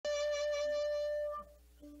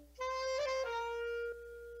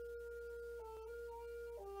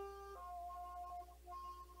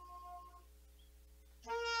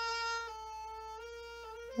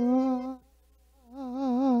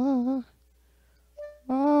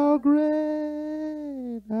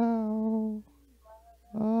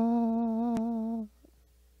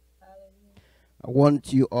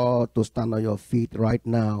want you all to stand on your feet right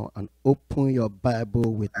now and open your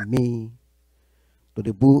Bible with me to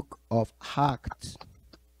the book of Acts,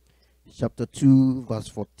 chapter 2, verse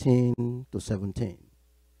 14 to 17.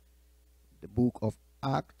 The book of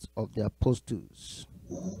Acts of the Apostles,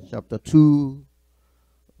 chapter 2,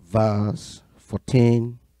 verse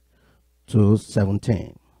 14 to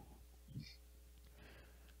 17.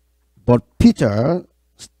 But Peter,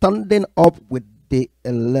 standing up with the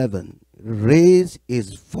 11, raised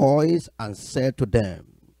his voice and said to them,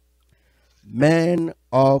 Men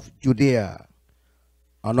of Judea,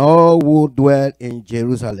 and all who dwell in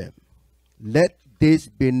Jerusalem, let this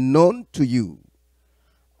be known to you,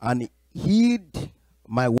 and heed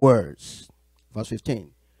my words. Verse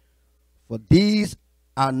 15. For these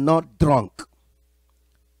are not drunk,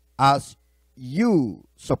 as you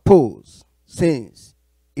suppose, since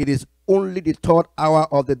it is only the third hour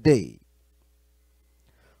of the day.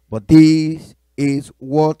 But this is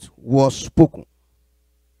what was spoken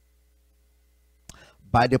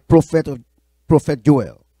by the prophet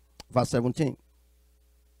Joel. Verse 17.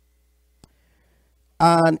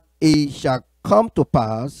 And it shall come to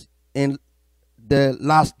pass in the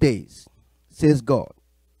last days, says God,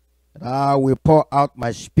 that I will pour out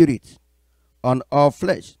my spirit on all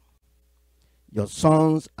flesh. Your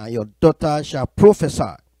sons and your daughters shall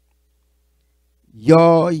prophesy.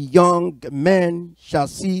 Your young men shall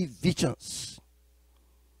see visions.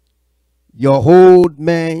 Your old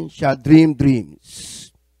men shall dream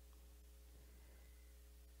dreams.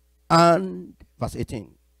 And, verse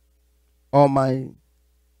 18, all my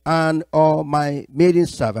maiden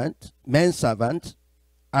servant, men servant,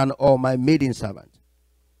 and all my maiden servant,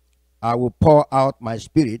 I will pour out my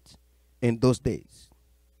spirit in those days,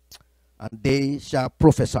 and they shall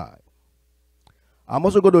prophesy. I'm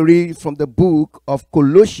also going to read from the book of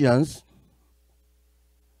Colossians,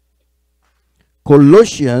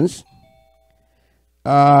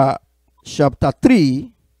 chapter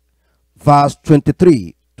 3, verse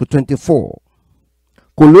 23 to 24.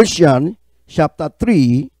 Colossians chapter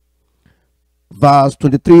 3, verse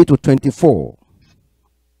 23 to 24.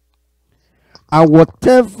 And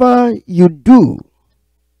whatever you do,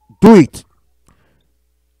 do it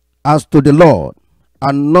as to the Lord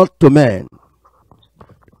and not to men,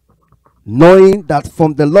 knowing that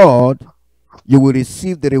from the Lord you will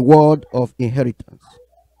receive the reward of inheritance.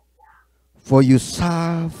 For you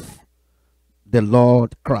serve the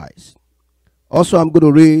Lord Christ. Also, I'm going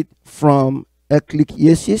to read from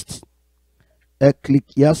Ecclesiastes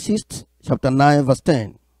chapter 9, verse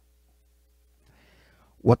 10.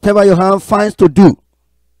 Whatever your hand finds to do,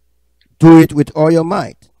 do it with all your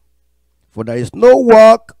might. For there is no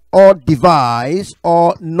work or device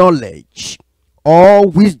or knowledge or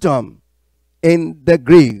wisdom in the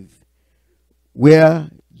grave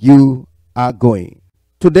where you are going.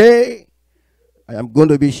 Today, I am going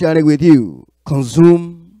to be sharing with you,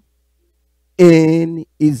 consume in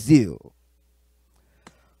his zeal.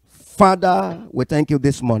 Father, we thank you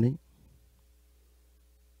this morning.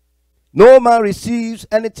 No man receives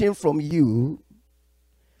anything from you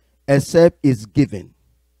except is given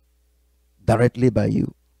directly by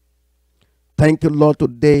you. Thank you, Lord,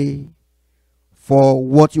 today for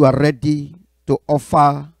what you are ready to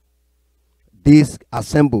offer this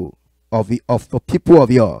assembly of the people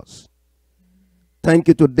of yours. Thank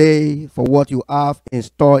you today for what you have in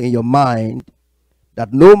store in your mind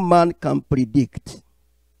that no man can predict.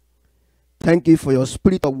 Thank you for your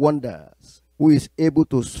spirit of wonders, who is able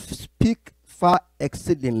to speak far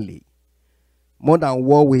exceedingly more than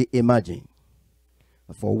what we imagine.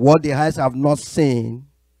 For what the eyes have not seen,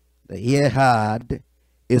 the ear heard,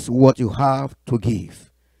 is what you have to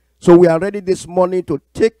give. So we are ready this morning to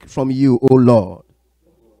take from you, O Lord.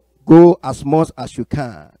 Go as much as you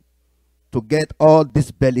can to get all this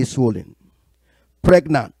belly swollen,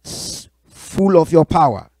 pregnant, full of your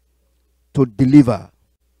power, to deliver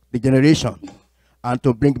the generation and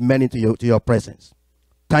to bring many to your presence.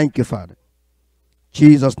 Thank you, Father. In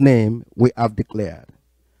Jesus' name we have declared.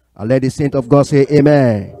 And let the saint of God say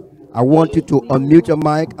amen. I want you to unmute your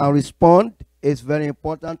mic and respond. It's very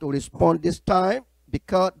important to respond this time,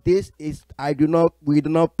 because this is, we do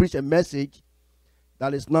not preach a message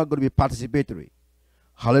that is not going to be participatory.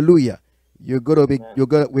 Hallelujah. We're going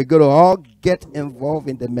to all get involved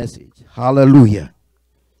in the message. Hallelujah.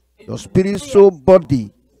 Your spirit, soul,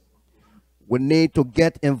 body will need to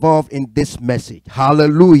get involved in this message.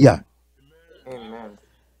 Hallelujah. Amen.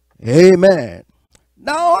 Amen.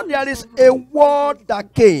 Now there is a word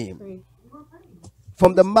that came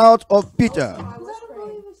from the mouth of Peter.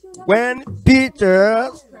 When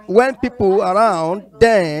people around,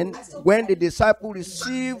 then when the disciple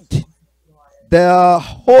received the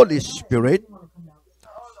Holy Spirit,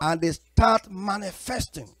 and they start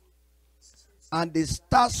manifesting, and they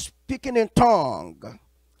start speaking in tongue,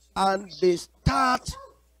 and they start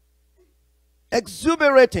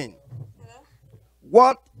exuberating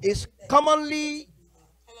what is commonly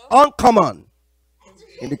uncommon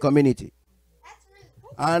in the community.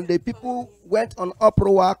 And the people went on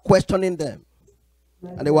uproar questioning them.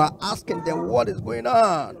 And they were asking them, what is going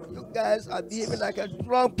on? You guys are behaving like a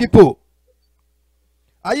drunk people.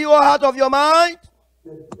 Are you all out of your mind?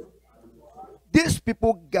 These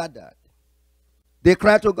people gathered. They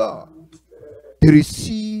cried to God. They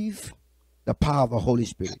received the power of the Holy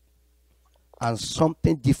Spirit. And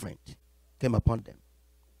something different came upon them.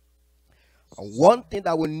 And one thing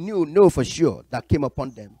that we know for sure that came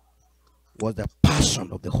upon them was the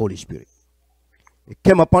passion of the Holy Spirit. It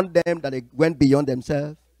came upon them that they went beyond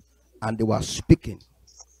themselves and they were speaking.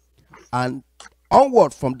 And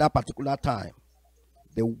onward from that particular time,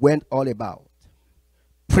 they went all about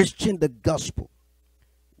preaching the gospel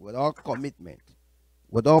with all commitment,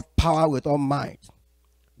 with all power, with all might,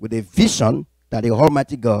 with a vision that the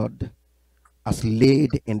Almighty God has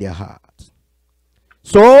laid in their hearts.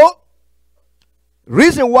 So,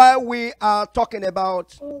 reason why we are talking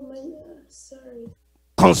about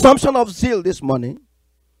consumption of zeal this morning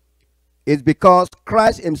is because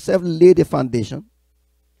Christ himself laid the foundation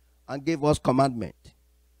and gave us commandment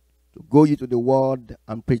to go ye to the world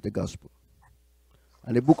and preach the gospel.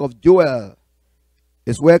 And the book of Joel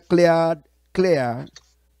is where clear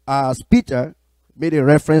as Peter made a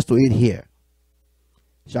reference to it here.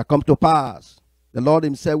 It shall come to pass, the Lord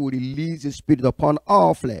himself will release his spirit upon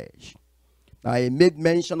all flesh. Now he made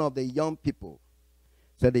mention of the young people.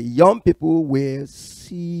 So the young people will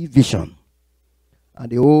see vision,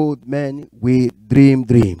 and the old men will dream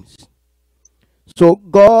dreams. So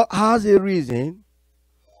God has a reason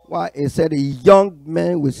why he said the young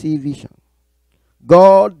men will see vision.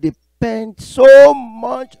 God depends so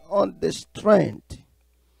much on the strength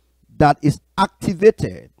that is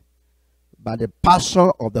activated by the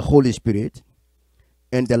passion of the Holy Spirit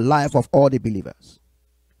in the life of all the believers.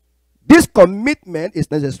 This commitment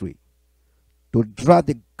is necessary to drive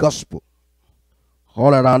the gospel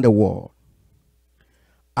all around the world.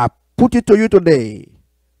 I put it to you today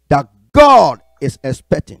that God is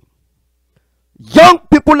expecting young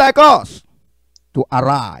people like us to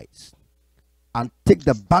arise and take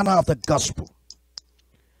the banner of the gospel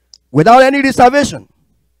without any reservation,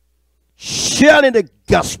 sharing the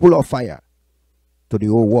gospel of fire to the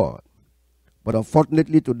whole world. But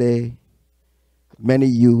unfortunately today, many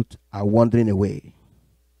youth are wandering away.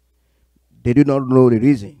 They do not know the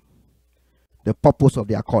reason, the purpose of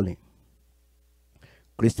their calling.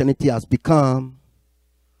 Christianity has become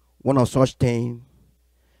one of such things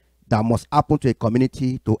that must happen to a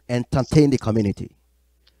community to entertain the community,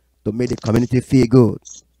 to make the community feel good.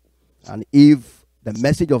 And if the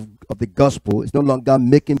message of the gospel is no longer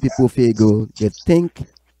making people feel good, they think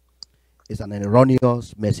it's an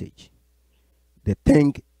erroneous message. They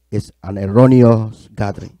think it's an erroneous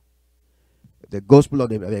gathering. The gospel of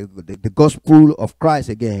the gospel of Christ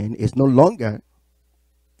again is no longer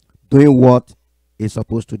doing what it's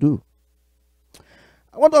supposed to do.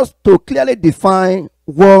 I want us to clearly define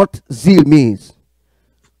what zeal means.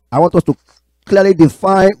 I want us to clearly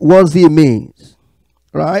define what zeal means.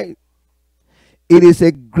 Right? It is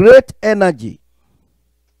a great energy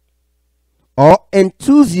or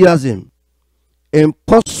enthusiasm in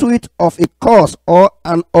pursuit of a cause or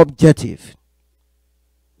an objective.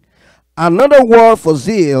 Another word for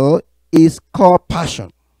zeal is called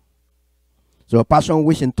passion. So passion,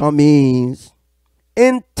 which in turn means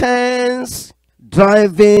intense,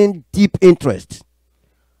 driving, deep interest,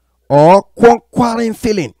 or conquering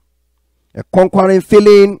feeling. A conquering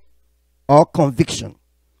feeling or conviction.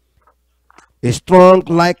 A strong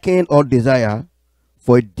liking or desire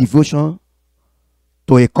for a devotion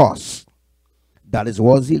to a cause. That is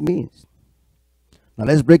what zeal means. Now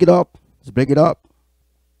let's break it up. Let's break it up.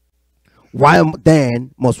 Why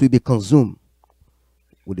then must we be consumed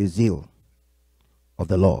with the zeal of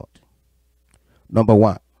the Lord? Number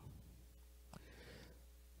one,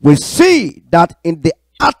 we see that in the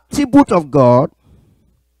attribute of God,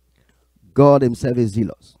 God himself is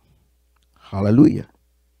zealous. Hallelujah.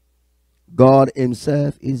 God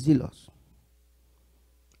himself is zealous.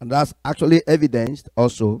 And that's actually evidenced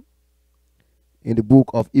also in the book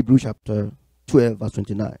of Hebrews chapter 12 verse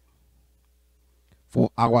 29. For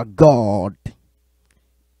our God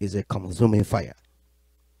is a consuming fire.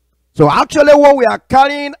 So actually what we are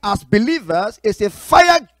carrying as believers is a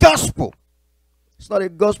fire gospel. It's not a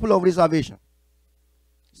gospel of reservation.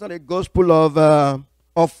 It's not a gospel of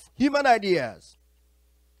of human ideas.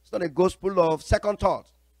 It's not a gospel of second thought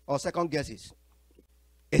or second guesses.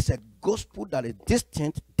 It's a gospel that is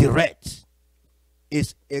distinct, direct.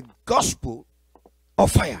 It's a gospel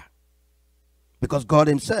of fire. Because God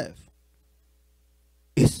himself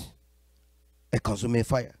is a consuming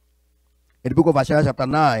fire. In the book of Isaiah chapter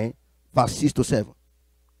 9, verse 6 to 7.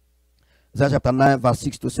 Isaiah chapter 9, verse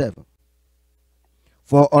 6 to 7.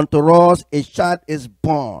 For unto us a child is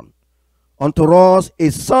born, unto us a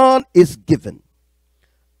son is given,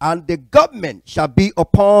 and the government shall be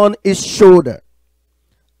upon his shoulder,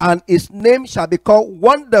 and his name shall be called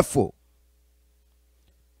Wonderful,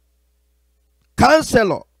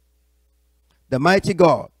 Counselor, the Mighty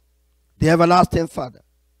God, the Everlasting Father,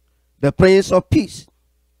 the Prince of Peace.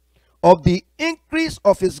 Of the increase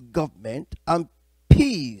of his government and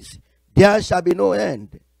peace there shall be no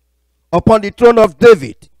end, upon the throne of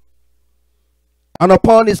David and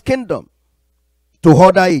upon his kingdom, to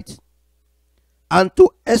order it and to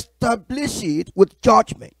establish it with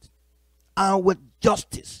judgment and with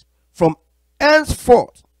justice from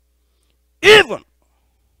henceforth, even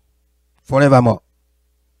forevermore.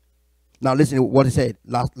 Now listen to what he said,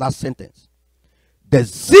 last sentence. The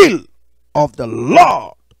zeal of the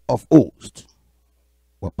Lord of hosts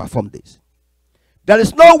will perform this. There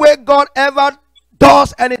is no way God ever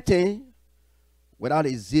does anything without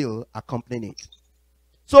his zeal accompanying it.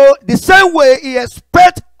 So the same way he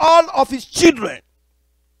expects all of his children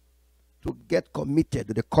to get committed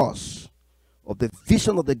to the cause of the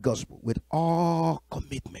vision of the gospel with all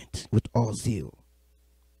commitment, with all zeal.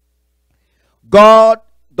 God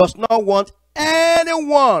does not want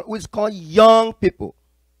anyone who is called young people,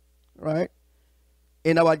 right,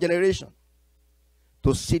 in our generation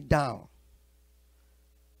to sit down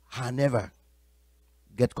and never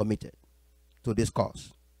get committed to this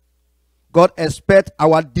cause. God expects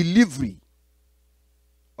our delivery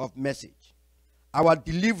of message, our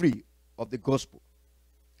delivery of the gospel,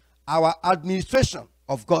 our administration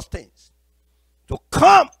of God's things to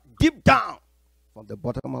come deep down from the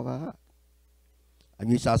bottom of our heart.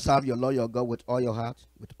 And you shall serve your Lord your God with all your heart,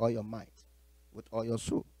 with all your might, with all your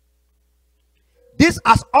soul. This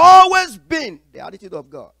has always been the attitude of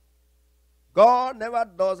God. God never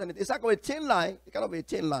does anything. It's like a thin line, it's kind of a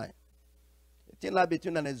thin line. A thin line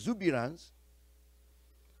between an exuberance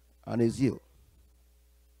and a zeal.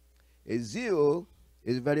 A zeal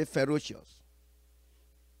is very ferocious,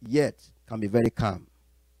 yet can be very calm.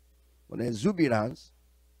 But an exuberance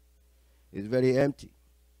is very empty.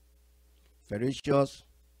 Ferocious,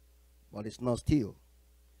 but it's not still.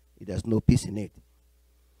 There's no peace in it.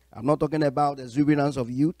 I'm not talking about the exuberance of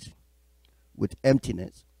youth with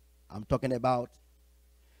emptiness. I'm talking about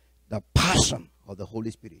the passion of the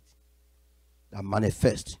Holy Spirit that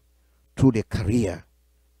manifests through the career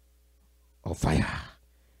of fire,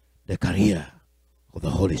 the career of the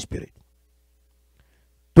Holy Spirit.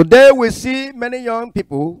 Today we see many young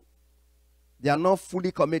people, they are not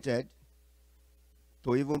fully committed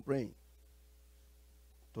to even praying,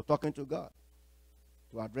 to talking to God,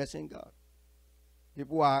 to addressing God.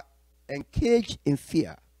 People are engaged in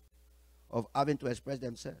fear of having to express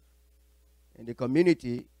themselves. In the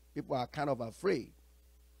community, people are kind of afraid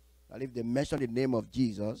that if they mention the name of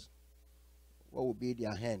Jesus, what will be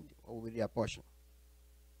their hand? What will be their portion?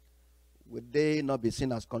 Would they not be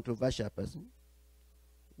seen as a controversial person?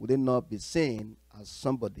 Would they not be seen as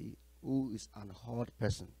somebody who is an odd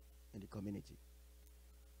person in the community?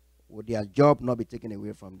 Would their job not be taken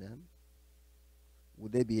away from them?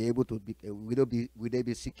 Would they be able to be, would they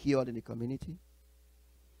be secured in the community?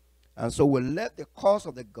 And so we left the cause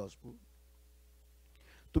of the gospel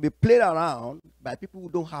to be played around by people who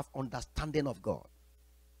don't have understanding of God.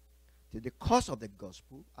 So the cause of the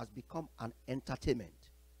gospel has become an entertainment,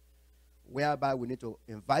 whereby we need to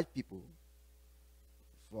invite people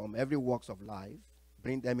from every walks of life,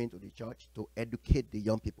 bring them into the church to educate the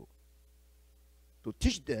young people, to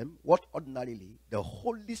teach them what ordinarily the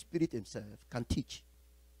Holy Spirit himself can teach.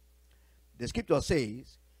 The scripture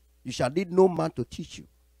says, you shall need no man to teach you,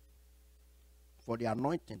 for the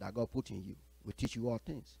anointing that God put in you will teach you all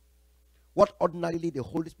things. What ordinarily the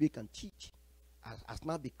Holy Spirit can teach has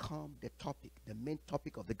now become the topic, the main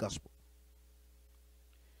topic of the gospel.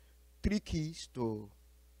 3 keys to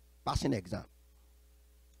passing exam.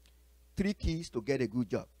 3 keys to get a good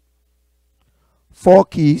job. 4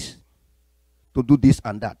 keys to do this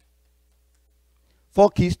and that. 4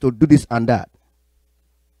 keys to do this and that.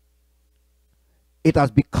 It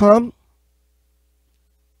has become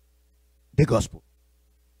the gospel.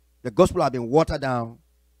 The gospel has been watered down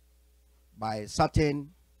by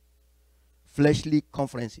certain fleshly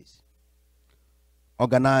conferences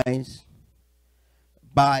organized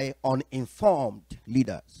by uninformed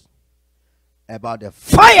leaders about the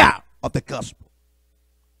fire of the gospel.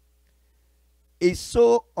 It's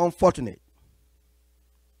so unfortunate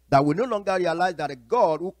that we no longer realize that a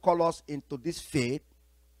God who calls us into this faith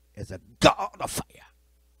is a God of fire.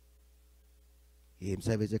 He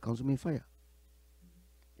himself is a consuming fire.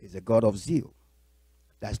 He's a God of zeal.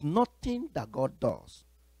 There's nothing that God does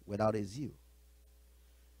without a zeal.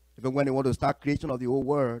 Even when he wanted to start creation of the whole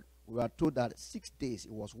world, we were told that 6 days he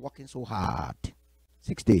was working so hard.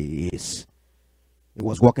 6 days. He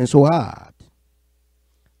was working so hard.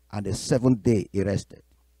 And the 7th day he rested.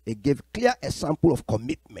 He gave clear example of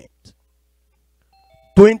commitment.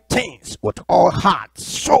 Doing things with all heart,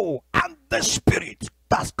 soul, and the spirit.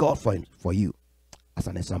 That's God for you. As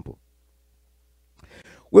an example.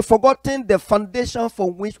 We've forgotten the foundation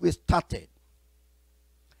from which we started.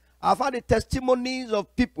 I've had the testimonies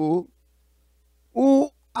of people who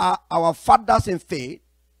are our fathers in faith,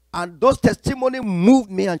 and those testimonies moved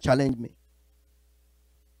me and challenged me.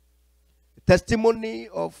 The testimony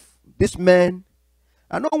of this man,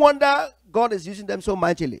 and no wonder God is using them so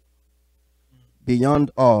mightily.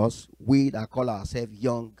 Beyond us, we that call ourselves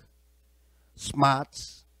young, smart,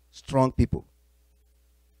 strong people.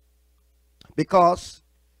 Because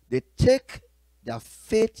they take their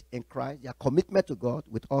faith in Christ, their commitment to God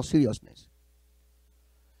with all seriousness.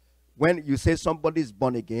 When you say somebody is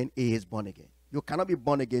born again, he is born again. You cannot be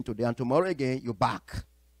born again today and tomorrow again, you're back.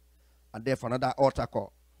 And then for another altar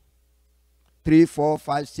call. 3, 4,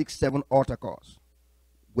 5, 6, 7 altar calls.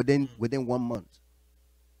 Within 1 month.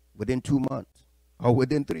 Within 2 months. Or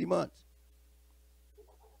within 3 months.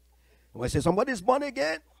 When I say somebody is born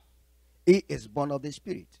again, he is born of the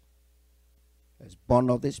Spirit. Is born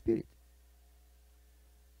of the Spirit.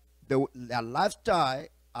 Their lifestyle,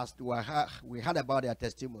 as we heard about their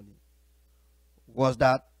testimony, was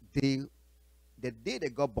that the day they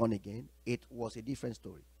got born again, it was a different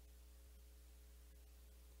story.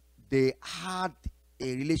 They had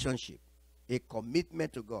a relationship, a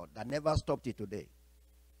commitment to God that never stopped it today.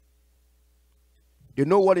 They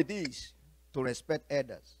know what it is to respect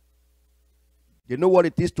elders. They know what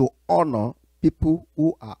it is to honor people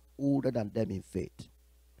who are older than them in faith.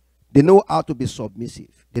 They know how to be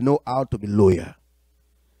submissive. They know how to be loyal.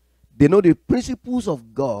 They know the principles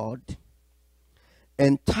of God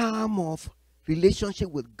in terms of relationship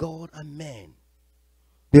with God and men.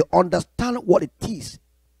 They understand what it is,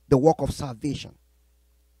 the work of salvation.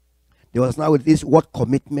 They understand what it is, what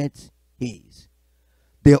commitment is.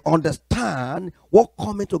 They understand what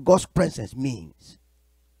coming to God's presence means.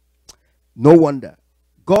 No wonder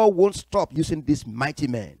God won't stop using this mighty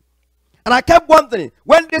man. And I kept wondering,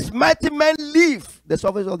 when this mighty men leave the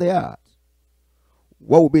surface of the earth,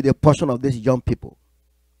 what will be the portion of these young people?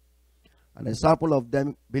 An example of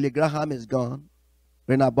them, Billy Graham is gone,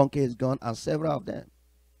 Reinhard Bonnke is gone, and several of them.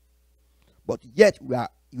 But yet, you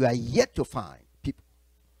are yet to find people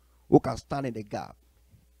who can stand in the gap,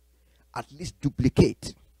 at least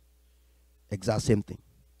duplicate exact same thing,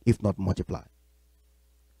 if not multiply.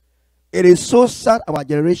 It is so sad our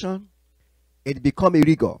generation, it become a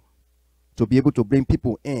rigor to be able to bring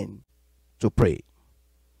people in to pray.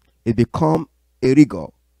 It become a rigor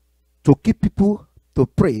to keep people to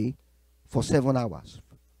pray for 7 hours,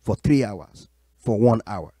 for 3 hours, for 1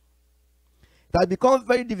 hour. It has become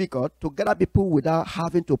very difficult to gather people without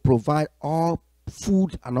having to provide all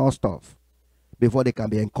food and all stuff before they can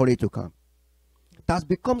be encouraged to come. It has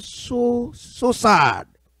become so sad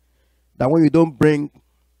that when you don't bring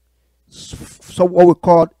what we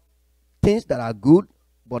call things that are good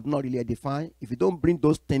but not really defined, if you don't bring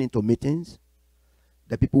those things into meetings,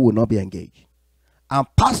 the people will not be engaged. And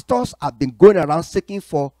pastors have been going around seeking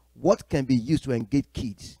for what can be used to engage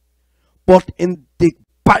kids. But in the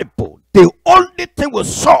Bible, the only thing we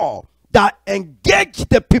saw that engaged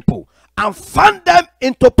the people and fan them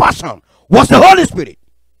into passion was the Holy Spirit.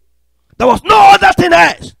 There was no other thing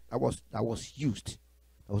else that was used.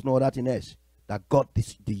 There was no other thing else that got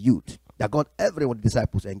the youth, that got everyone, the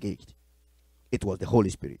disciples, engaged. It was the Holy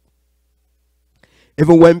Spirit.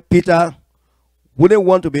 Even when Peter wouldn't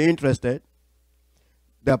want to be interested,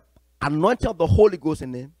 the anointing of the Holy Ghost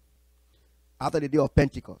in him, after the day of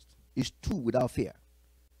Pentecost, is true without fear.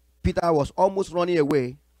 Peter was almost running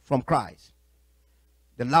away from Christ.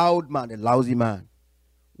 The loud man, the lousy man.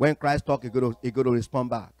 When Christ talks, he's going to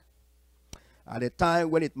respond back. At the time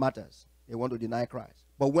when it matters, they want to deny Christ.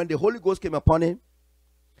 But when the Holy Ghost came upon him,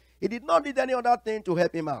 he did not need any other thing to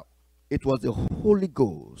help him out. It was the Holy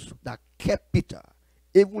Ghost that kept Peter,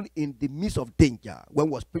 even in the midst of danger, when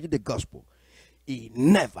he was preaching the gospel. He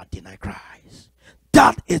never denied Christ.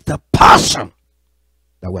 That is the passion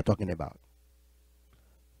that we're talking about.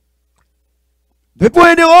 The people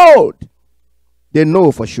in the world, they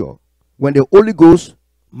know for sure when the Holy Ghost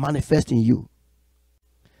manifests in you,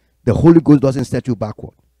 the Holy Ghost doesn't set you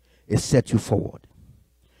backward, it sets you forward.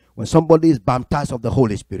 When somebody is baptized of the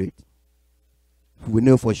Holy Spirit, we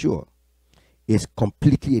know for sure it's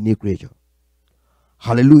completely a new creature.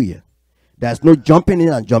 Hallelujah. There's no jumping in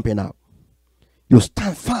and jumping out. You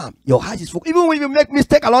stand firm. Your heart is focused. Even when you make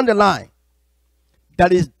mistake along the line,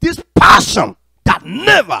 there is this passion that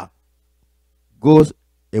never goes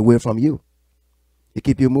away from you. It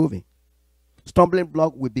keeps you moving. Stumbling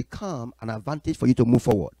block will become an advantage for you to move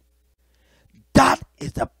forward. That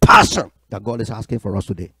is the passion that God is asking for us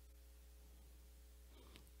today.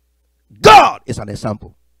 God is an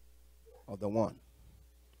example of the one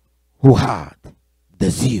who had the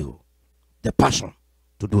zeal, the passion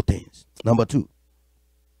to do things. Number two,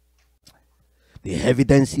 the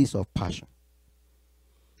evidences of passion.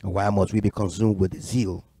 And why must we be consumed with the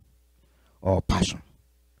zeal or passion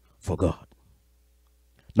for God?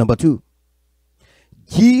 Number two,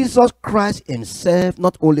 Jesus Christ himself,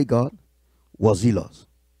 not only God, was zealous.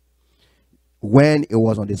 When he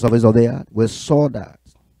was on the surface of the earth, we saw that.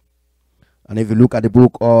 And if you look at the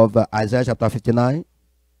book of Isaiah chapter 59,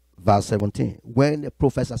 verse 17, when the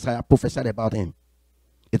prophet Isaiah prophesied about him,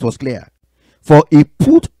 it was clear. For he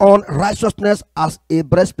put on righteousness as a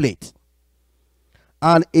breastplate,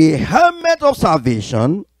 and a helmet of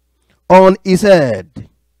salvation on his head.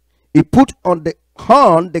 He put on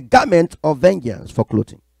the garment of vengeance for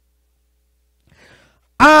clothing.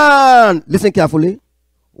 And, listen carefully,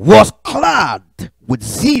 was clad with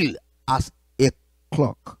zeal as a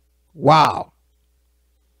cloak. Wow.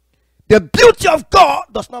 The beauty of God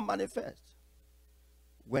does not manifest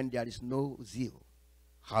when there is no zeal.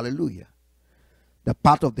 Hallelujah. The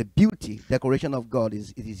part of the beauty, decoration of God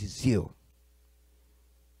is zeal.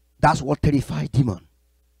 That's what terrifies demon.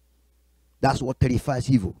 That's what terrifies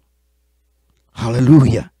evil.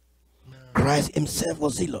 Hallelujah. Christ himself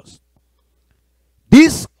was zealous.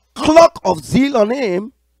 This cloak of zeal on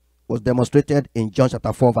him was demonstrated in John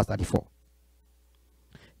chapter 4 verse 34.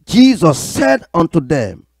 Jesus said unto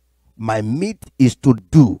them, my meat is to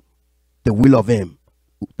do the will of him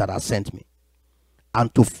that has sent me,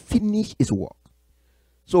 and to finish his work.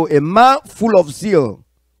 So a man full of zeal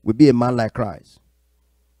will be a man like Christ,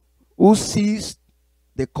 who sees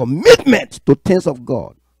the commitment to things of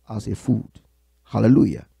God as a food.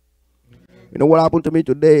 Hallelujah. You know what happened to me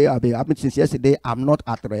today? I've been happening since yesterday. I'm not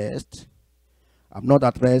at rest. I'm not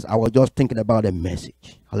at rest. I was just thinking about a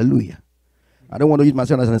message. Hallelujah. I don't want to use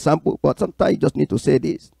myself as an example, but sometimes you just need to say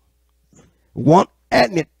this.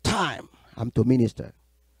 Any time I'm to minister,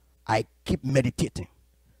 I keep meditating,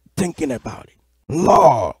 thinking about it.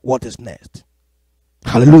 Lord, what is next?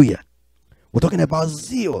 Hallelujah. We're talking about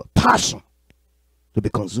zeal, passion to be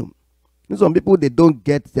consumed. Some people,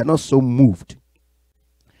 they're not so moved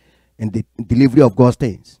in the delivery of God's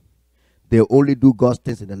things. They only do God's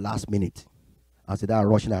things in the last minute and so they are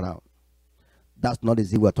rushing around. That's not the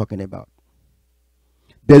zeal we're talking about.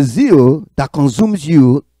 The zeal that consumes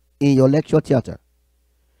you in your lecture theater.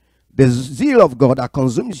 The zeal of God that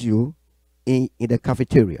consumes you in the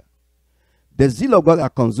cafeteria. The zeal of God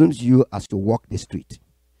that consumes you as you walk the street.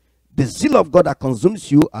 The zeal of God that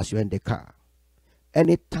consumes you as you're in the car.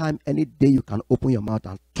 Anytime, any day you can open your mouth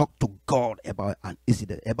and talk to God about an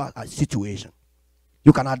incident, about a situation.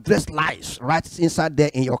 You can address lives right inside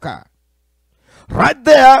there in your car. Right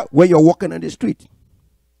there when you're walking on the street.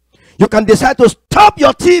 You can decide to stop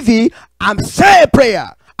your TV and say a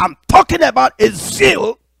prayer. I'm talking about a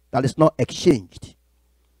zeal that is not exchanged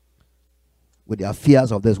with the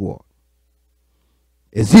affairs of this world.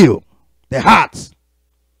 A zeal, the heart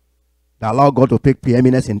that allow God to take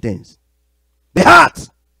preeminence in things. The heart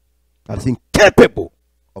that is incapable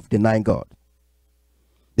of denying God.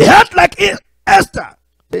 The heart like Esther.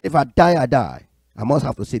 If I die, I die. I must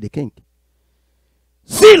have to see the king.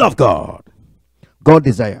 Zeal of God. God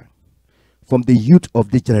desire from the youth of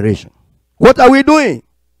this generation. What are we doing?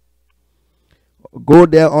 Go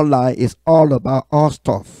there online. It's all about all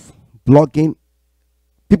stuff. Blogging.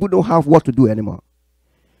 People don't have what to do anymore.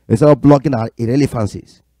 It's all blogging our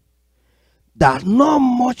irrelevancies. There's not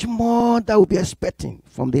much more that we'll be expecting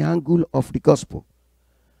from the angle of the gospel.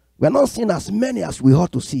 We're not seeing as many as we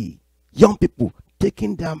ought to see. Young people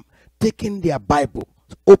taking their Bible,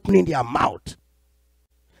 opening their mouth,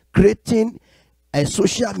 creating a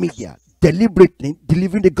social media, deliberately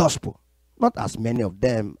delivering the gospel. Not as many of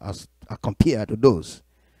them as are compared to those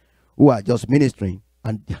who are just ministering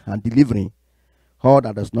and delivering all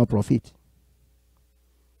that does not profit.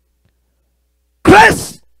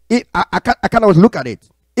 Christ, I cannot look at it.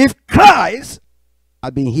 If Christ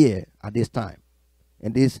had been here at this time,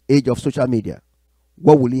 in this age of social media,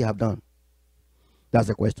 what will he have done? That's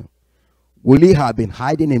the question. Will he have been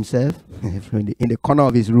hiding himself in the corner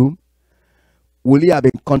of his room? Will he have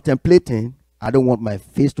been contemplating, I don't want my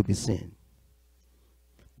face to be seen?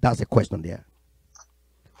 That's the question there.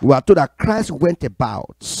 We are told that Christ went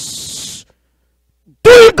about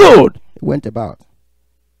doing good. He went about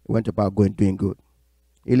doing good.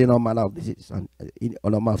 Healing all manner of disease and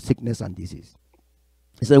all manner of sickness and disease.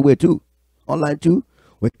 He said, way too, online too,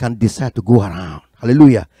 we can decide to go around.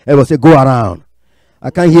 Hallelujah. Everyone say, go around. I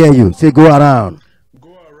can't hear you. Say, go around. Go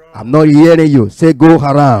around. I'm not hearing you. Say, go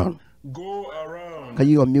around. Go around. Can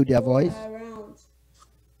you unmute their voice? Around.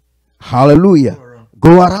 Hallelujah.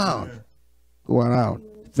 Go around. Yeah. Go around.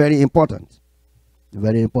 Very important.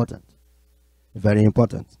 Very important. Very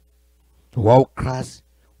important. What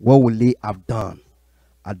will he have done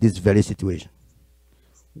at this very situation?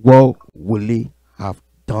 What will he have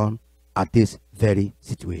done at this very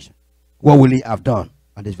situation? What will he have done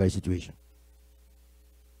at this very situation?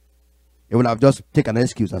 He will have just taken an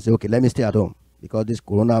excuse and say, okay, let me stay at home because this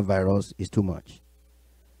coronavirus is too much.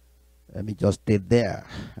 Let me just stay there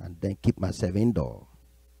and then keep myself indoor.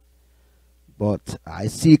 But I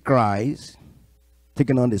see Christ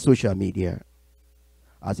taking on the social media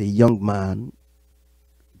as a young man,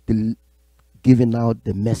 giving out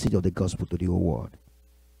the message of the gospel to the whole world.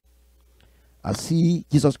 I see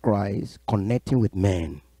Jesus Christ connecting with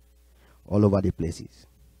men all over the places.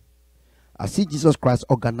 I see Jesus Christ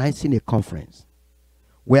organizing a conference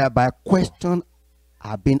whereby questions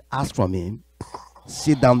are being asked from him,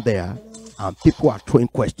 sit down there, and people are throwing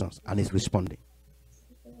questions and he's responding.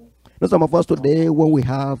 You know, some of us today, when we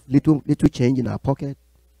have little change in our pocket,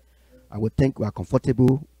 I would think we are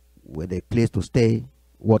comfortable with a place to stay,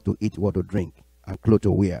 what to eat, what to drink, and clothes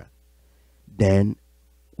to wear. Then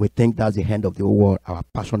we think that's the end of the whole world. Our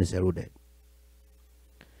passion is eroded.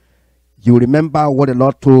 You remember what the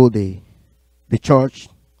Lord told the church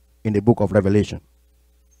in the book of Revelation.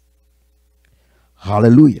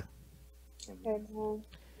 Hallelujah. Amen.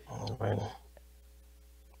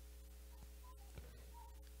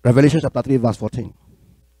 Revelation chapter 3 verse 14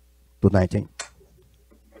 to 19.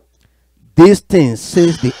 These things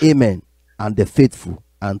says the Amen and the faithful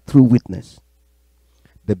and true witness,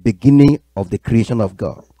 the beginning of the creation of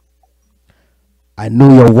God. I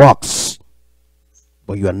know your works,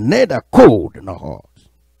 but you are neither cold nor hot.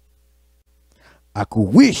 I could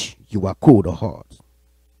wish you were cold or hot.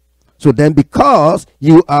 So then, because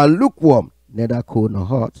you are lukewarm, neither cold nor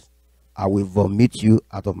hot, I will vomit you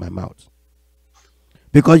out of my mouth.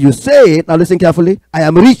 Because you say, now listen carefully, I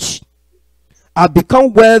am rich, I've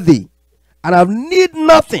become wealthy, and I need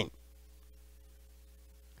nothing.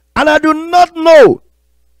 And I do not know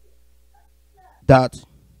that,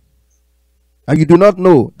 and you do not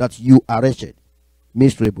know that you are wretched,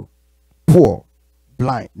 miserable, poor,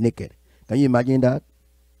 blind, naked. Can you imagine that?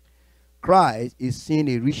 Christ is seeing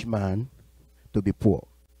a rich man to be poor.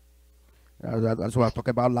 That's what I talked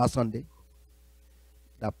about last Sunday.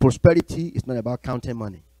 That prosperity is not about counting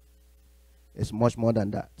money. It's much more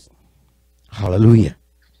than that. Hallelujah.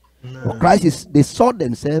 But Christ they saw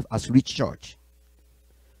themselves as rich church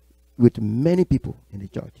with many people in the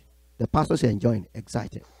church. The pastors are enjoying,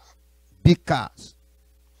 excited. Big cars.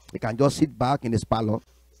 They can just sit back in his parlor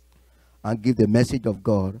and give the message of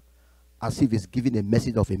God as if it's giving a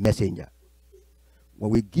message of a messenger.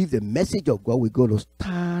 When we give the message of God, we go to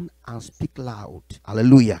stand and speak loud.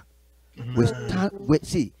 Hallelujah. We stand.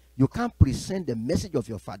 See, you can't present the message of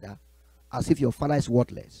your father as if your father is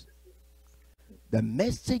worthless. The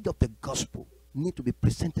message of the gospel need to be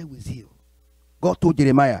presented with zeal. God told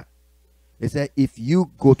Jeremiah, he said, if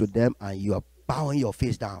you go to them and you are bowing your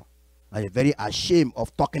face down and you're very ashamed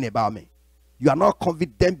of talking about me, you are not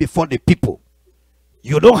confident before the people,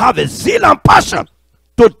 you don't have a zeal and passion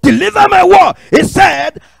to deliver my word. He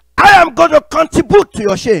said, I am going to contribute to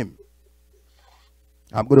your shame.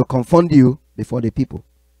 I'm going to confound you before the people.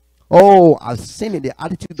 Oh, I've seen in the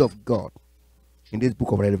attitude of God in this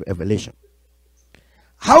book of Revelation.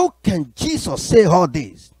 How can Jesus say all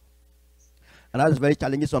this? And that is very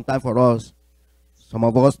challenging sometimes for us. Some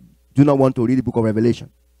of us do not want to read the book of Revelation.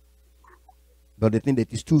 But they think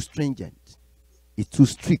that it's too stringent. It's too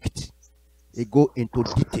strict. They go into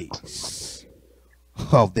details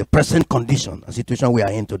of the present condition and situation we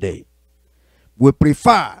are in today. We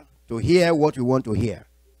prefer to hear what we want to hear.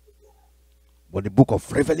 But the book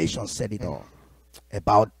of Revelation said it all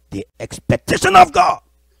about the expectation of God,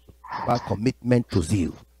 about commitment to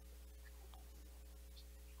zeal.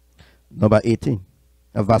 Number 18,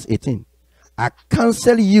 verse 18. I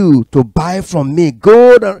counsel you to buy from me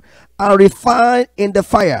gold and refined in the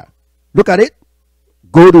fire. Look at it.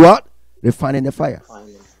 Gold what? Refined in the fire.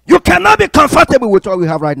 You cannot be comfortable with what we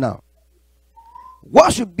have right now.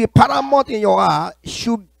 What should be paramount in your heart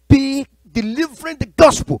should be delivering the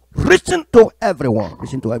gospel, reaching to everyone,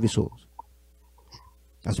 reaching to every soul.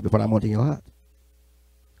 That should be paramount in your heart.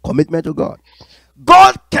 Commitment to God.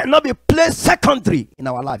 God cannot be placed secondary in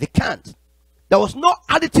our life. He can't. There was no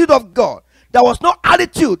attitude of God. There was no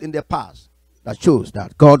attitude in the past that shows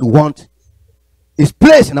that God wants His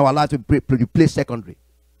place in our life to be placed secondary.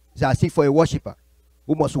 So I seek for a worshiper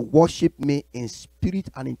who must worship me in spirit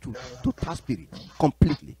and in truth, total spirit,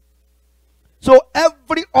 completely. So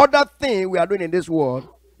every other thing we are doing in this world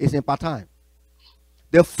is in part-time.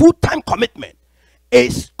 The full-time commitment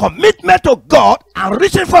is commitment to God and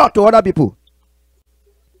reaching forth to other people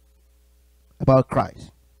about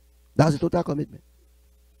Christ. That's the total commitment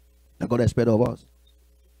that God expects of us.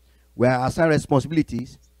 We are assigned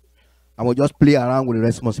responsibilities and we'll just play around with the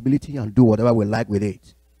responsibility and do whatever we like with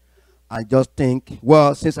it. And just think,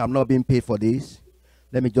 well, since I'm not being paid for this,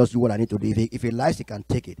 let me just do what I need to do. If he likes, he can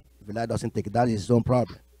take it. If he likes, doesn't take it, that is his own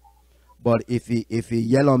problem. But if he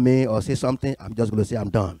yell on me or say something, I'm just going to say I'm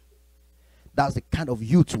done. That's the kind of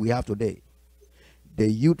youth we have today.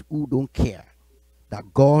 The youth who don't care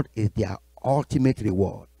that God is their ultimate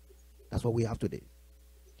reward. That's what we have today.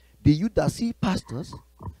 The youth that see pastors,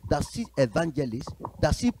 that see evangelists,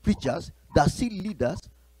 that see preachers, that see leaders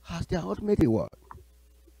as their ultimate reward.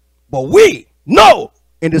 But we know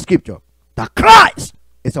in the scripture that Christ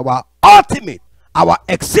is our ultimate, our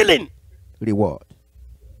excelling reward.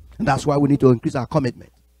 And that's why we need to increase our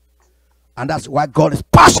commitment. And that's why God is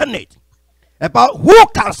passionate about who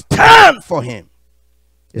can stand for Him.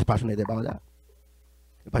 He's passionate about that.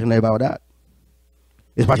 He's passionate about that.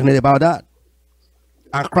 He's passionate about that.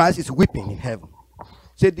 And Christ is weeping in heaven.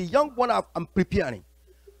 Say, the young one I'm preparing,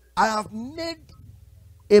 I have made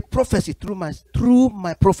a prophecy through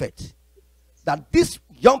my prophet that these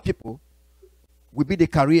young people will be the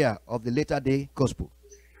career of the later day gospel.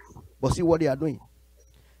 But see what they are doing.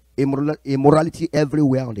 Immorality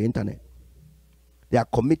everywhere on the internet. They are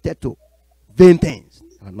committed to vain things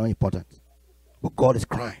that are not important. But God is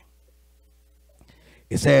crying.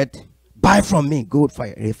 He said, buy from me gold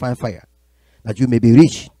fire, refined fire, that you may be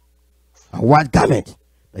rich, and white garment,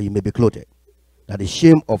 that you may be clothed, that the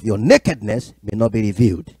shame of your nakedness may not be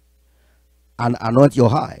revealed, and anoint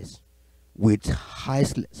your eyes with high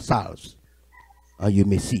salves, and you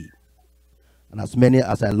may see. And as many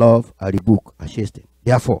as I love, I rebuke, I chasten.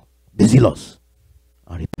 Therefore, be zealous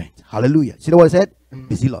and repent. Hallelujah. See what I said?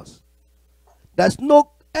 Be zealous. There's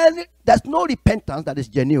no repentance that is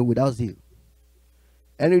genuine without zeal.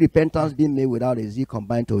 Any repentance being made without a zeal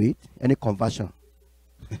combined to it, any conversion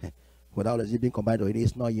without a zeal being combined to it,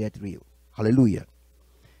 is not yet real. Hallelujah.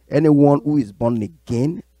 Anyone who is born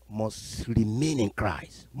again must remain in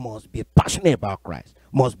Christ, must be passionate about Christ,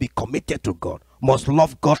 must be committed to God, must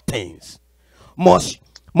love God things, must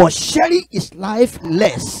cherish his life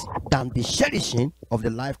less than the cherishing of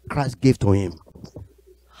the life Christ gave to him.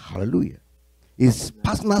 Hallelujah. His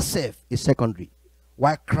personal self is secondary,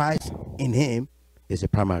 while Christ in him is a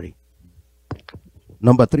primary.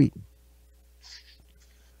 Number three.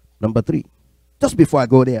 Just before I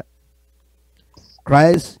go there,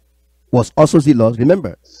 Christ was also zealous.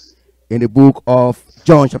 Remember, in the book of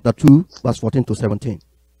John chapter 2, verse 14 to 17.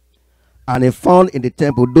 And he found in the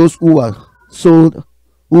temple those who sold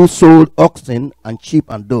oxen and sheep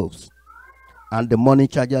and doves, and the money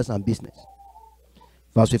chargers and business.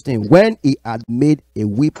 Verse 15. When he had made a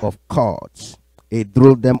whip of cords, he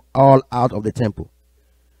drove them all out of the temple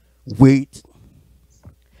with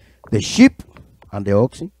the sheep and the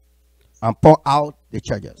oxen, and poured out the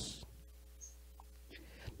chargers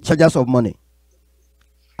of money,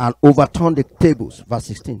 and overturned the tables. Verse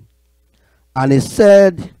 16. And he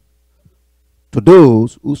said to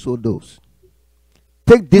those who sold doves,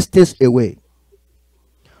 take these things away.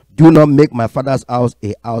 Do not make my father's house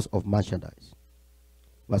a house of merchandise.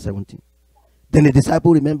 Verse 17. Then the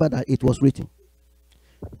disciple remembered that it was written,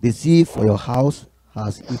 the zeal for your house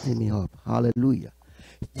has eaten me up. Hallelujah.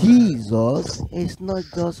 Jesus is not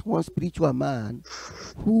just one spiritual man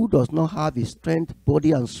who does not have his strength,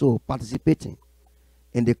 body, and soul participating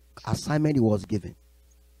in the assignment he was given.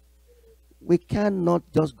 We cannot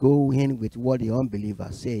just go in with what the unbeliever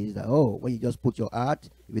says, that, oh, when you just put your heart,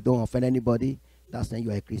 if you don't offend anybody, that's when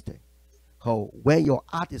you are a Christian. Oh, when your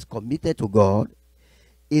heart is committed to God,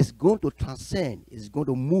 it's going to transcend, it's going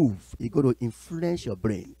to move, it's going to influence your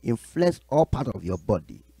brain, influence all part of your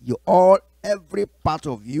body. Every part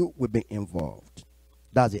of you will be involved.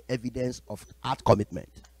 That's the evidence of heart commitment.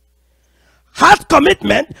 Heart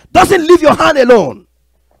commitment doesn't leave your hand alone.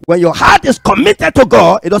 When your heart is committed to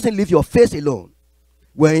God, it doesn't leave your face alone.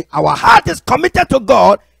 When our heart is committed to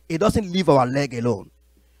God, it doesn't leave our leg alone.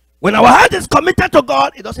 When our heart is committed to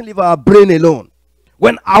God, it doesn't leave our brain alone.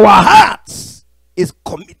 When our hearts is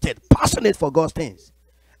committed, passionate for God's things,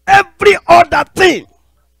 every other thing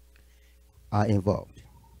are involved.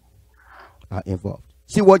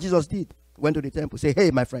 See what Jesus did. Went to the temple. Say,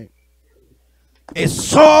 hey, my friend. He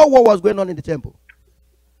saw what was going on in the temple.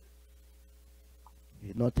 He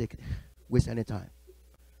did not waste any time.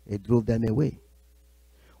 He drove them away.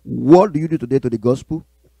 What do you do today to the gospel?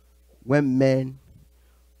 When men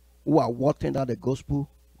who are walking out the gospel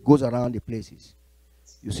goes around the places,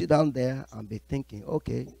 you sit down there and be thinking,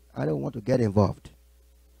 okay, I don't want to get involved.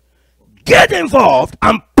 Get involved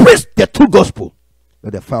and preach the true gospel.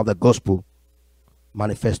 Let the fire of the gospel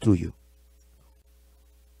manifest through you.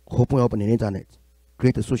 Open up on the internet.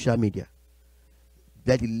 Create a social media.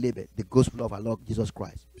 Let it label the gospel of our Lord Jesus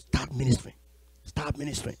Christ. Start ministering. Start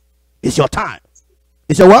ministering. It's your time.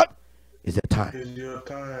 It's your what? It's the time. It's your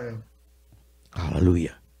time.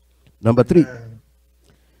 Hallelujah. Number 3.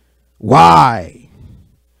 Why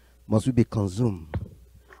must we be consumed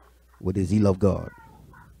with the zeal of God?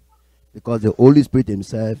 Because the Holy Spirit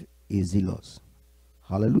himself is zealous.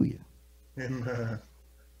 Hallelujah. Amen.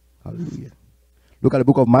 Hallelujah. Look at the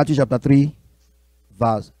book of Matthew chapter 3,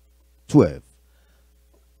 verse 12.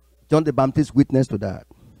 John the Baptist witnessed to that.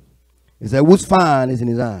 He said, whose fan is in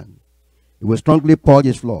his hand? He will strongly purge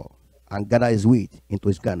his floor and gather his wheat into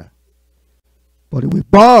his garner. But he will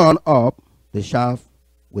burn up the chaff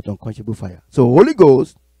with unquenchable fire. So Holy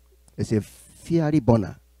Ghost is a fiery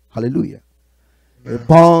burner. Hallelujah. It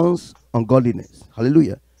burns ungodliness.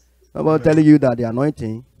 Hallelujah. I'm about telling you that the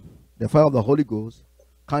anointing, the fire of the Holy Ghost,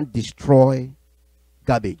 can't destroy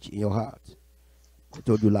garbage in your heart. I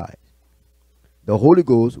told you lies. The Holy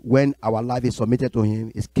Ghost, when our life is submitted to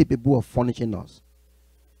him, is capable of furnishing us.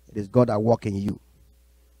 It is God that works in you,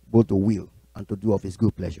 both to will and to do of his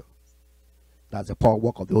good pleasure. That's the power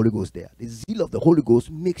work of the Holy Ghost there. The zeal of the Holy Ghost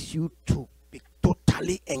makes you to be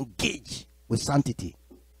totally engaged with sanctity.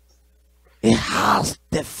 It has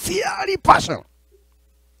the fiery passion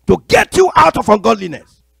to get you out of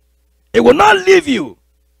ungodliness. It will not leave you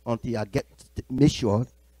until you make sure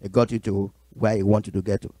it got you to where you want you to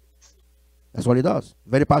get to. That's what it does.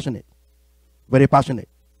 Very passionate. Very passionate.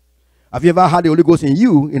 Have you ever had the Holy Ghost in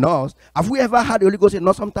you, in us? Have we ever had the Holy Ghost in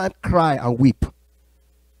us sometimes cry and weep?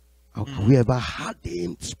 Have we ever had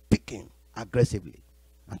him speaking aggressively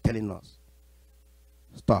and telling us,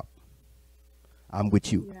 stop, I'm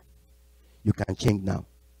with you. Yeah. You can change now.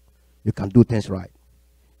 You can do things right.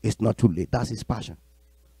 It's not too late. That's his passion.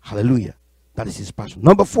 Hallelujah. That is his passion.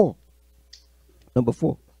 Number 4.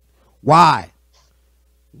 Why?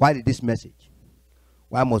 Why did this message?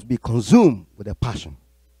 Why must be consumed with a passion?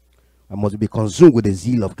 I must be consumed with the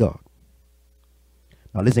zeal of God.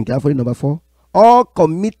 Now listen carefully. Number 4. All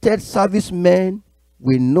committed servicemen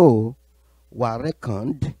we know were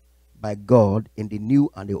reckoned by God in the New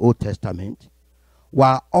and the Old Testament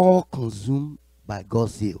were all consumed by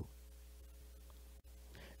God's zeal.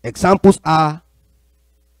 Examples are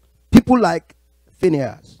people like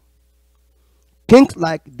Phinehas, kings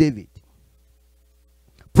like David,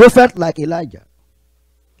 prophets like Elijah,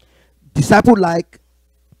 disciples like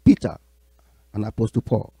Peter and Apostle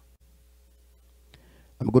Paul.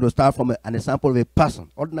 I'm going to start from an example of a person,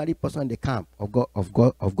 ordinary person in the camp of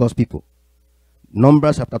God's people.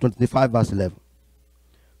 Numbers chapter 25 verse 11.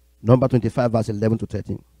 Number 25 verse 11 to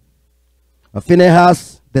 13. And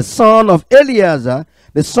Phinehas, the son of Eleazar,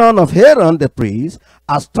 the son of Aaron the priest,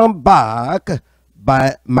 has turned back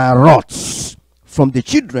by my wrath from the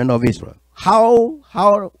children of Israel.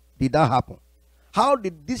 How did that happen? How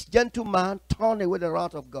did this gentleman turn away the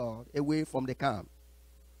wrath of God away from the camp?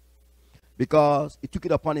 Because he took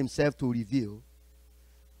it upon himself to reveal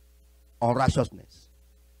unrighteousness,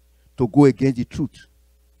 to go against the truth,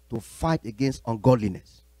 to fight against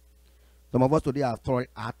ungodliness. Some of us today are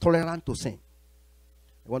tolerant to sin.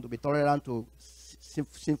 We want to be tolerant to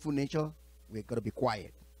sinful nature. We've got to be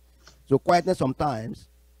quiet. So quietness sometimes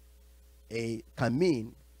can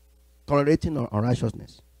mean tolerating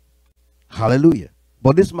unrighteousness. Hallelujah.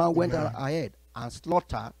 But this man went ahead and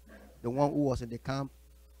slaughtered the one who was in the camp,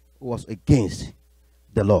 who was against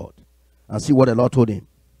the Lord. And see what the Lord told him.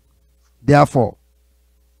 Therefore,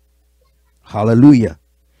 hallelujah.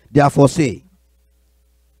 Therefore say,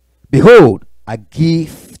 behold, I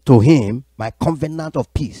give to him my covenant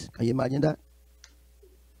of peace. Can you imagine that?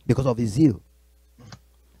 Because of his zeal.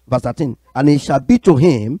 Verse 13. And it shall be to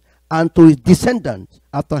him and to his descendants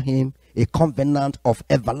after him a covenant of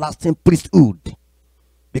everlasting priesthood.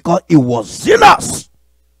 Because he was zealous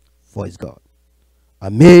for his God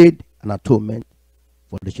and made an atonement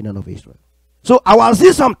for the children of Israel. So our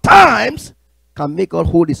sin sometimes can make God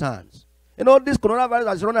hold his hands. You know, this coronavirus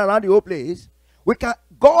that's running around the whole place,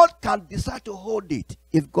 God can decide to hold it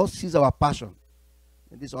if God sees our passion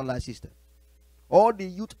in this online system. All the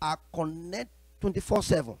youth are connected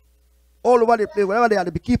 24/7. All over the place, wherever they are,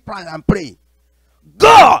 they keep praying and praying.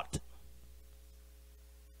 God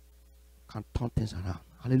can turn things around.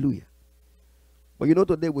 Hallelujah. But you know,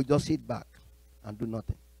 today we just sit back and do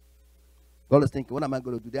nothing. God is thinking, what am I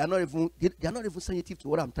going to do? They are not even sensitive to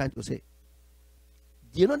what I'm trying to say.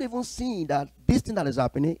 They're not even seeing that this thing that is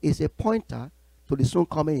happening is a pointer to the soon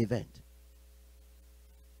coming event.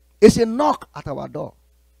 It's a knock at our door.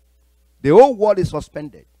 The whole world is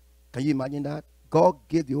suspended. Can you imagine that? God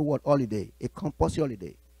gave the whole world holiday, a compulsory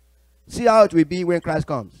holiday. See how it will be when Christ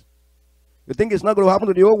comes. You think it's not going to happen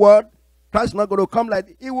to the whole world? Christ is not going to come like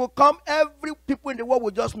this. It will come. Every people in the world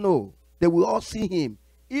will just know. They will all see him.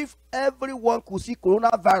 If everyone could see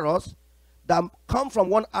coronavirus that come from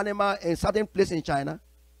one animal in a certain place in China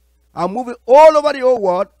and moving all over the whole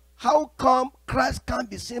world, how come Christ can't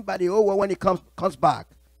be seen by the whole world when he comes back?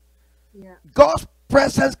 Yeah. God's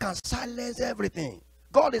presence can silence everything.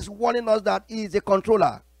 God is warning us that he is the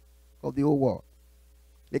controller of the whole world.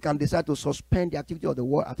 They can decide to suspend the activity of the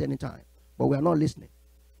world at any time, but we are not listening.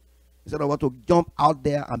 Instead of what to jump out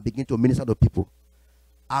there and begin to minister to people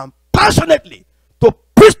and passionately to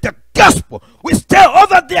preach the gospel, we stay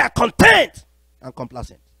over there content and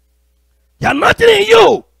complacent. The anointing in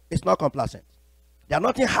you is not complacent. The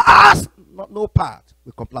anointing has no part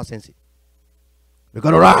with complacency. We're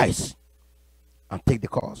going to rise and take the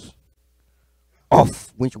course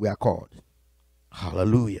of which we are called.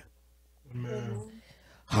 Hallelujah. Amen.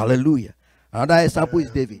 Hallelujah. Another example is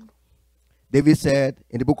David. David said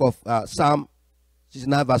in the book of Psalm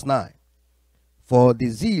 69 verse 9, for the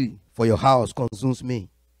zeal for your house consumes me,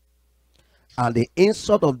 and the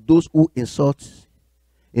insult of those who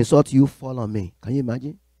insult you fall on me. Can you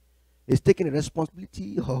imagine? It's taking the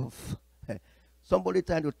responsibility of somebody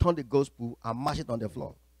trying to turn the gospel and mash it on the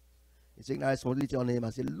floor. He's taking the responsibility on him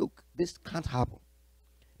and say, look, this can't happen.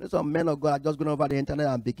 There's some men of God are just going over the internet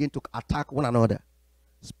and begin to attack one another.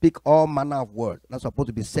 Speak all manner of words that's supposed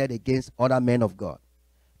to be said against other men of God.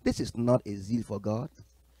 This is not a zeal for God.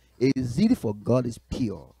 A zeal for God is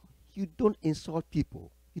pure. You don't insult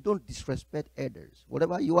people. You don't disrespect others.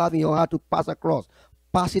 Whatever you have in your heart to pass across,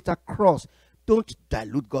 pass it across. Don't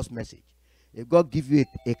dilute God's message. If God gives you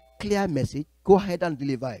a clear message, go ahead and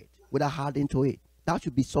deliver it without adding to it. That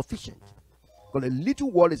should be sufficient. Because a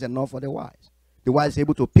little word is enough for the wise. The wise is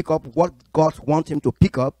able to pick up what God wants him to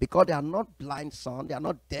pick up because they are not blind sons, they are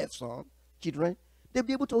not deaf sons, children. They'll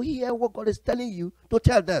be able to hear what God is telling you to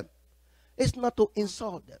tell them. It's not to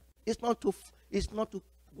insult them. It's not to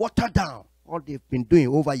water down what they've been doing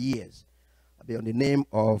over years. On the name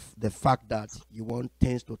of the fact that you want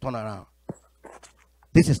things to turn around.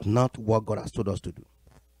 This is not what God has told us to do.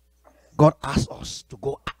 God asks us to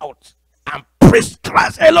go out and preach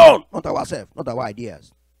Christ alone, not ourselves, not our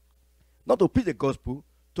ideas. Not to preach the gospel,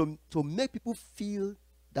 to make people feel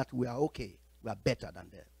that we are okay, we are better than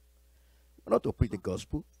them. Not to preach the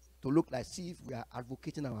gospel, to look like, see if we are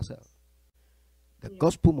advocating ourselves. The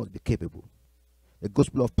gospel must be capable. The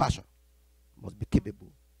gospel of passion must be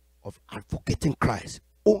capable of advocating Christ,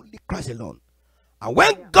 only Christ alone. And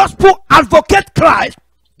when gospel advocate Christ,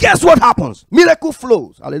 guess what happens? Miracle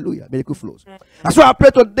flows. Hallelujah. Miracle flows. That's why I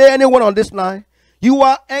pray today, anyone on this line, you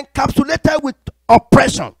are encapsulated with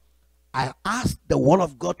oppression. I ask the word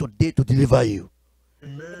of God today to deliver you.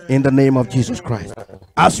 Amen. In the name of Jesus Christ.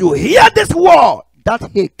 As you hear this word,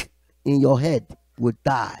 that ache in your head will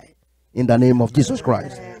die in the name of Jesus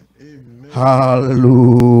Christ. Amen.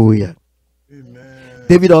 Hallelujah. Amen.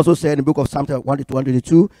 David also said in the book of Psalm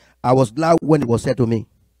 122, I was glad when it was said to me,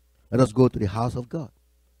 let us go to the house of God.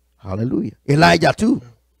 Hallelujah. Elijah too.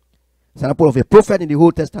 Example of a prophet in the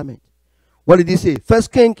Old Testament. What did he say?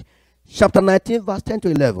 First King chapter 19 verse 10 to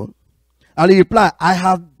 11. And he replied, I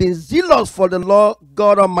have been zealous for the Lord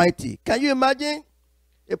God Almighty. Can you imagine?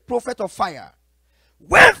 A prophet of fire.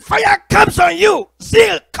 When fire comes on you,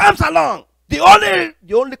 zeal comes along. The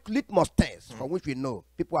only litmus test from which we know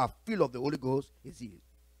people are filled of the Holy Ghost is zeal.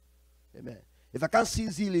 Amen. If I can't see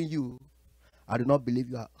zeal in you, I do not believe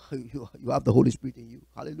you have the Holy Spirit in you.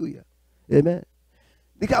 Hallelujah. Amen.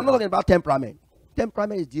 Because I'm not talking about temperament.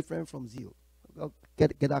 Temperament is different from zeal.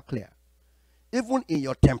 Get that clear. Even in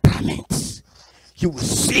your temperaments, you will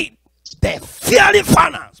see the fiery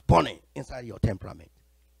furnace burning inside your temperament.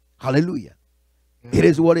 Hallelujah. It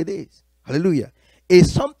is what it is. Hallelujah.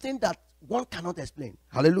 It's something that one cannot explain.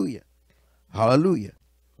 Hallelujah. Hallelujah.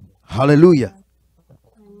 Hallelujah.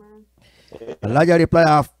 Elijah replied,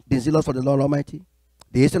 I have been zealous for the Lord Almighty.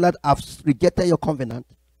 The Israelites have rejected your covenant,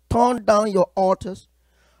 torn down your altars,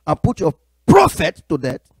 and put your prophets to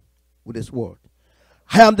death with his sword.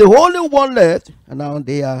 I am the only one left, and now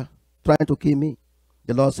they are trying to kill me.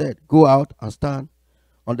 The Lord said, go out and stand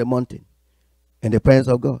on the mountain in the presence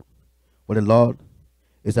of God, for the Lord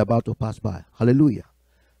is about to pass by. Hallelujah.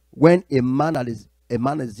 When a man is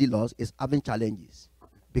zealous, is having challenges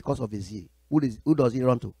because of his zeal. Who does he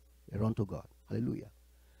run to? He runs to God. Hallelujah.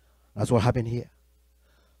 That's what happened here.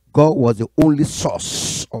 God was the only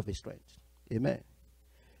source of his strength. Amen.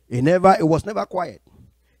 It was never quiet.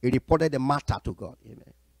 He reported the matter to God.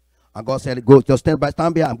 Amen. And God said, go, just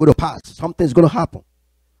stand here. I'm going to pass. Something's going to happen.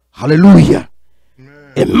 Hallelujah.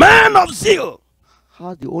 Amen. A man of zeal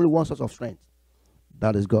has the only one source of strength.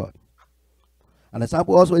 That is God. An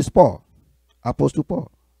example also is Paul, Apostle Paul.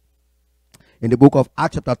 In the book of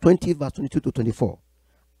Acts chapter 20, verse 22 to 24.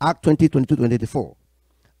 Act 20, 22 to 24.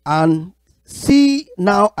 And see,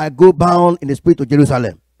 now I go bound in the spirit to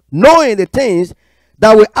Jerusalem, knowing the things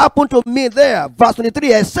that will happen to me there. Verse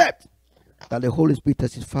 23, except that the Holy Spirit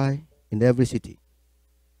testify in every city.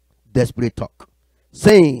 Desperate talk,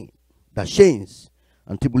 saying that chains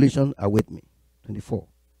and tribulation are with me. 24.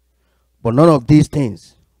 But none of these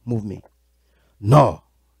things move me, nor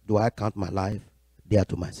do I count my life dear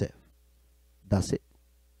to myself. That's it.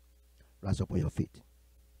 Rise up on your feet.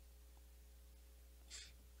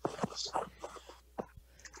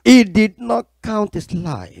 He did not count his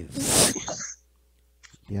life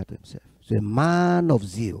dear to himself. So a man of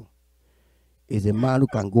zeal is a man who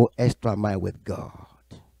can go extra mile with God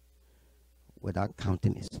without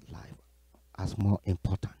counting his life as more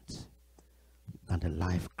important than the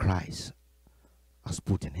life Christ has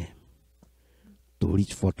put in him, to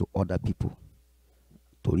reach forth to other people,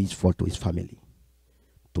 to reach forth to his family,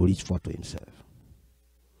 to reach forth to himself.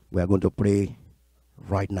 We are going to pray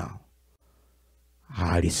right now.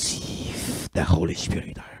 I receive the Holy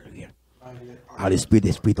Spirit. Hallelujah. I receive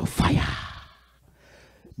the spirit of fire.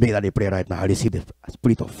 Make that a prayer right now. I receive the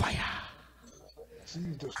spirit of fire.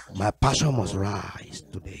 My passion must rise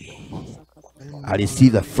today. I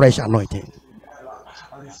receive the fresh anointing.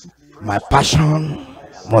 My passion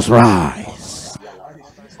must rise.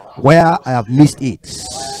 Where I have missed it,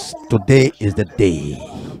 today is the day.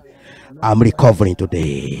 I'm recovering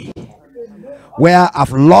today. Where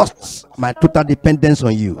I've lost my total dependence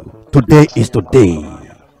on you, today is today.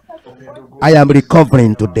 I am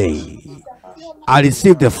recovering today. I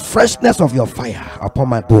receive the freshness of your fire upon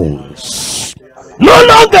my bones. No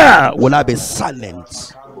longer will I be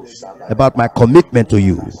silent about my commitment to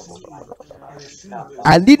you.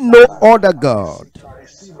 I need no other God.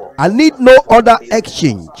 I need no other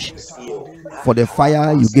exchange for the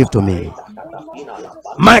fire you gave to me.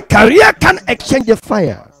 My career can exchange the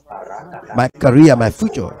fire. My career, my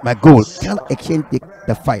future, my goal can exchange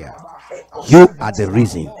the fire. You are the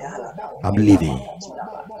reason I'm living.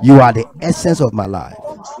 You are the essence of my life.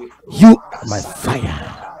 You are my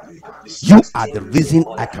fire. You are the reason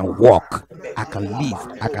I can walk, I can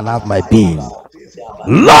live, I can have my being.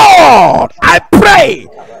 Lord, I pray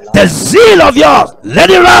the zeal of yours, let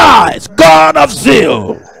it rise. God of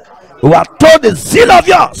zeal, who have told the zeal of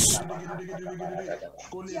yours,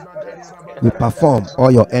 we perform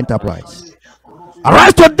all your enterprise.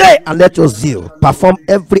 Arise today and let your zeal perform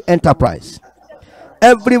every enterprise,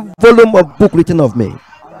 every volume of book written of me.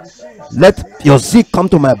 Let your zeal come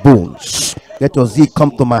to my bones. Let your zeal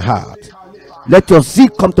come to my heart. Let your zeal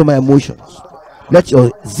come to my emotions. Let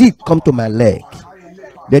your zeal come to my leg.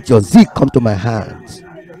 Let your zeal come to my hands.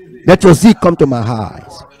 Let your zeal come to my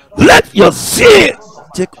eyes. Let your zeal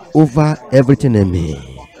take over everything in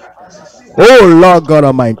me. Oh Lord God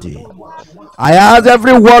Almighty, I ask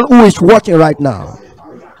everyone who is watching right now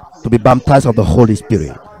to be baptized of the Holy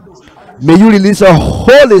Spirit. May you release a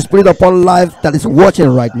Holy Spirit upon life that is watching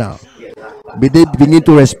right now. May they begin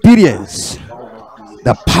to experience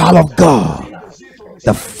the power of God,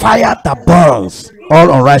 the fire that burns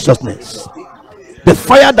all unrighteousness, the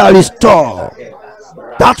fire that restores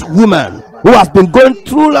that woman who has been going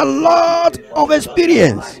through a lot of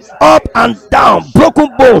experience, up and down, broken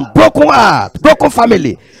bone, broken heart, broken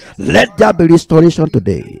family. Let there be restoration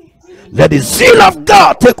today. Let the zeal of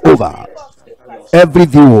God take over every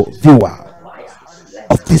viewer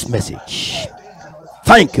of this message.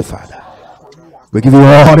 Thank you, Father. We give you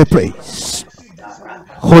all the praise.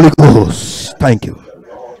 Holy Ghost, thank you.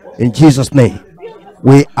 In Jesus' name,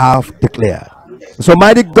 we have declared. So,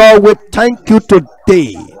 mighty God, we thank you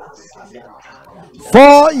today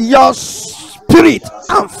for your spirit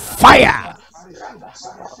and fire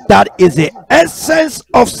that is the essence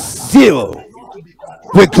of zeal.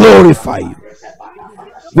 We glorify you.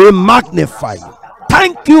 We magnify you.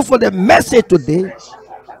 Thank you for the message today.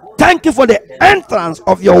 Thank you for the entrance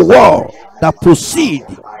of your word that proceed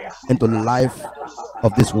into the life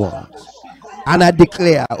of this world. And I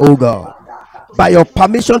declare, oh God, by your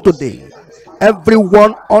permission today,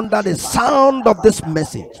 everyone under the sound of this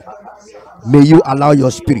message, may you allow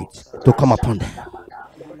your spirit to come upon them.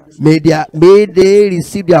 May they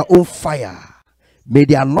receive their own fire. May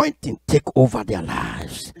the anointing take over their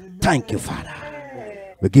lives. Thank you, Father.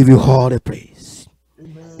 We give you all the praise.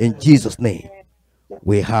 In Jesus' name,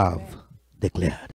 we have declared.